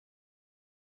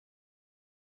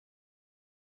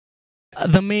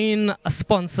the main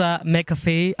sponsor,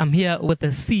 McAfee. I'm here with the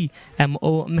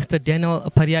CMO, Mr.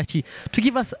 Daniel Pariachi, to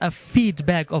give us a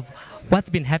feedback of what's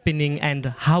been happening and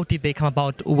how did they come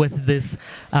about with this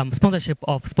sponsorship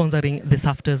of sponsoring the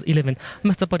SAFTAs 11.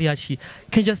 Mr. Pariachi,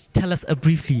 can you just tell us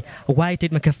briefly why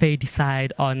did McAfee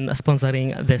decide on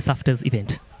sponsoring the SAFTAs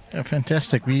event? Yeah,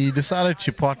 fantastic. We decided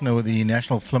to partner with the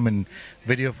National Film and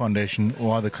Video Foundation, who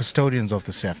are the custodians of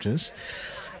the SAFTAs,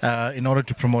 in order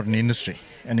to promote an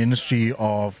industry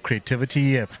of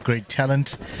creativity, of great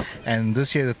talent. And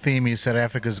this year the theme is South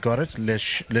Africa's got it.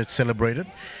 Let's celebrate it.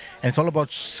 And it's all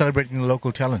about celebrating the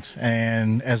local talent.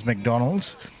 And as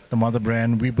McDonald's, the mother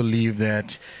brand, we believe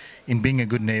that in being a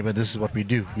good neighbor, this is what we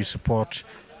do. We support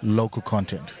local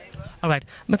content. All right,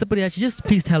 Mr. Puriachi, just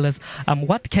please tell us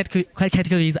what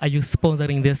categories are you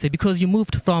sponsoring this year? Because you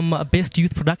moved from Best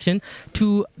Youth Production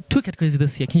to 2 categories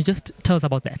this year. Can you just tell us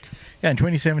about that? Yeah, in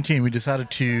 2017, we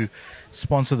decided to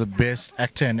sponsor the Best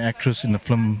Actor and Actress in the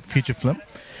feature film,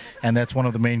 and that's one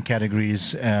of the main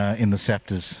categories in the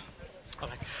SAFTAs.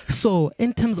 Right. So,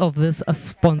 in terms of this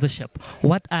sponsorship,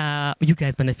 what are you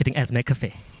guys benefiting as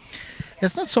McAfee?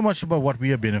 It's not so much about what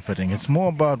we are benefiting. It's more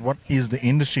about what is the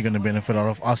industry going to benefit out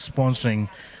of us sponsoring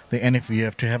the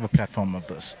NFVF to have a platform of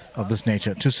this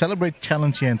nature. To celebrate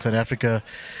talent here in South Africa,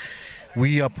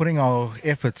 we are putting our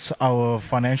efforts, our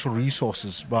financial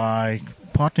resources by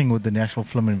partnering with the National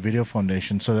Film and Video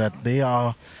Foundation so that they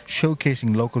are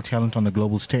showcasing local talent on the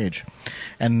global stage.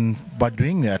 And by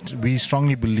doing that, we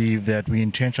strongly believe that we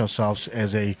entrench ourselves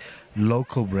as a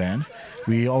local brand.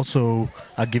 We also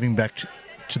are giving back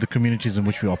to the communities in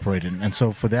which we operate in. And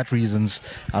so for that reasons,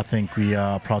 I think we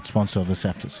are a proud sponsor of the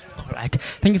SAFTAs. All right.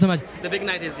 Thank you so much. The big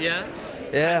night is here.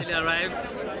 Yeah. Finally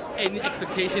arrived. Any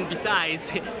expectation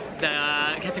besides the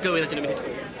category that you're nominated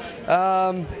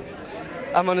for?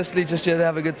 I'm honestly just here to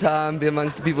have a good time, be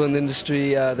amongst the people in the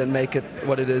industry that make it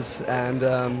what it is. And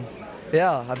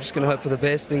yeah, I'm just going to hope for the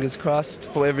best, fingers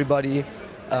crossed for everybody.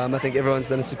 I think everyone's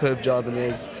done a superb job and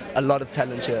there's a lot of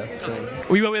talent here. So.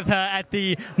 We were with her at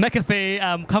the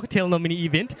McAfee cocktail nominee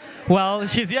event. Well,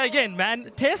 she's here again,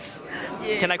 man. Tess,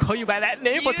 can I call you by that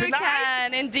name for tonight? You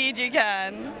can, indeed you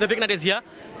can. The big night is here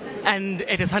and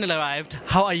it has finally arrived.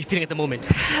 How are you feeling at the moment?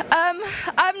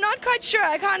 I'm not quite sure.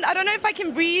 I don't know if I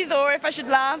can breathe or if I should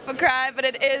laugh or cry, but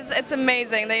it's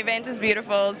amazing. The event is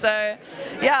beautiful. So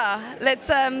yeah, let's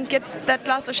get that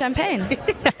glass of champagne.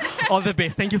 All the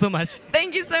best. Thank you so much.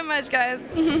 Thank you so much, guys.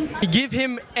 Give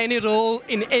him any role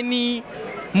in any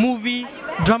movie,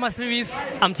 drama series,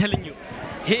 I'm telling you,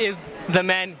 he is the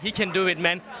man. He can do it,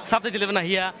 man. SAFTAs 11 are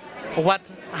here.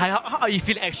 How are you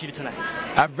feeling actually tonight?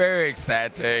 I'm very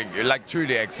ecstatic, like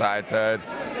truly excited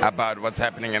about what's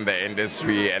happening in the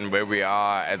industry and where we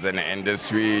are as an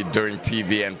industry doing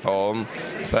TV and film.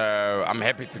 So I'm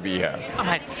happy to be here. All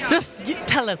right, just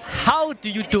tell us, how do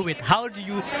you do it? How do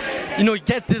you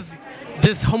get this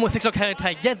homosexual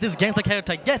character, get this gangster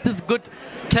character, get this good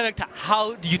character?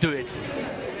 How do you do it?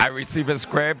 I receive a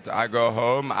script, I go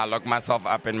home, I lock myself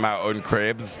up in my own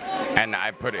cribs, and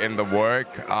I put in the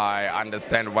work. I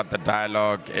understand what the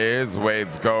dialogue is, where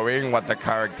it's going, what the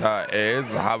character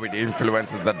is, how it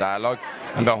influences the dialogue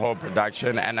and the whole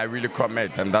production, and I really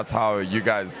commit, and that's how you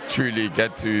guys truly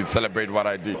get to celebrate what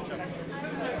I do.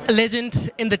 A legend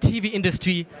in the TV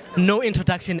industry, no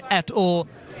introduction at all.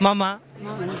 Mama,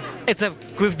 it's a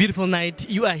beautiful night.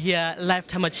 You are here,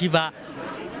 lifetime achiever.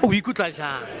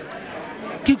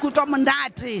 Because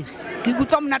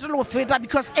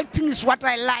acting is what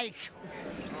I like.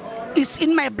 It's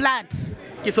in my blood.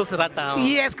 Yes,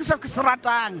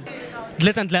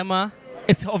 Glitz and glamour.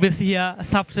 It's obviously here,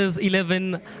 SAFTAs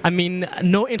 11. I mean,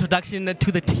 no introduction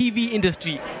to the TV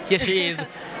industry. Here she is.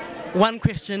 One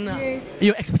question, yes.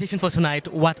 Your expectations for tonight,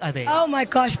 what are they? Oh my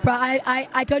gosh, bro,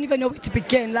 I don't even know where to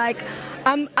begin. Like,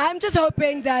 I'm just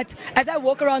hoping that as I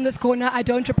walk around this corner, I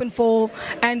don't trip and fall,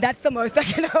 and that's the most I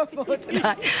can hope for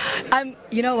tonight.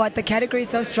 You know what, the category is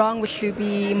so strong with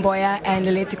Shubi Mboya and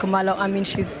Leleti Kumalo. I mean,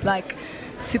 she's like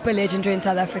super legendary in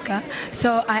South Africa.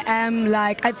 So I am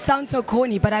like, it sounds so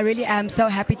corny, but I really am so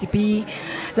happy to be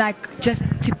like, just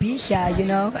to be here,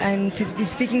 and to be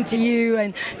speaking to you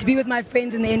and to be with my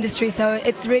friends in the industry. So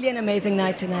it's really an amazing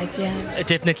night tonight, yeah.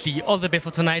 Definitely. All the best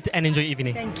for tonight and enjoy your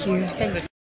evening. Thank you. Thank you.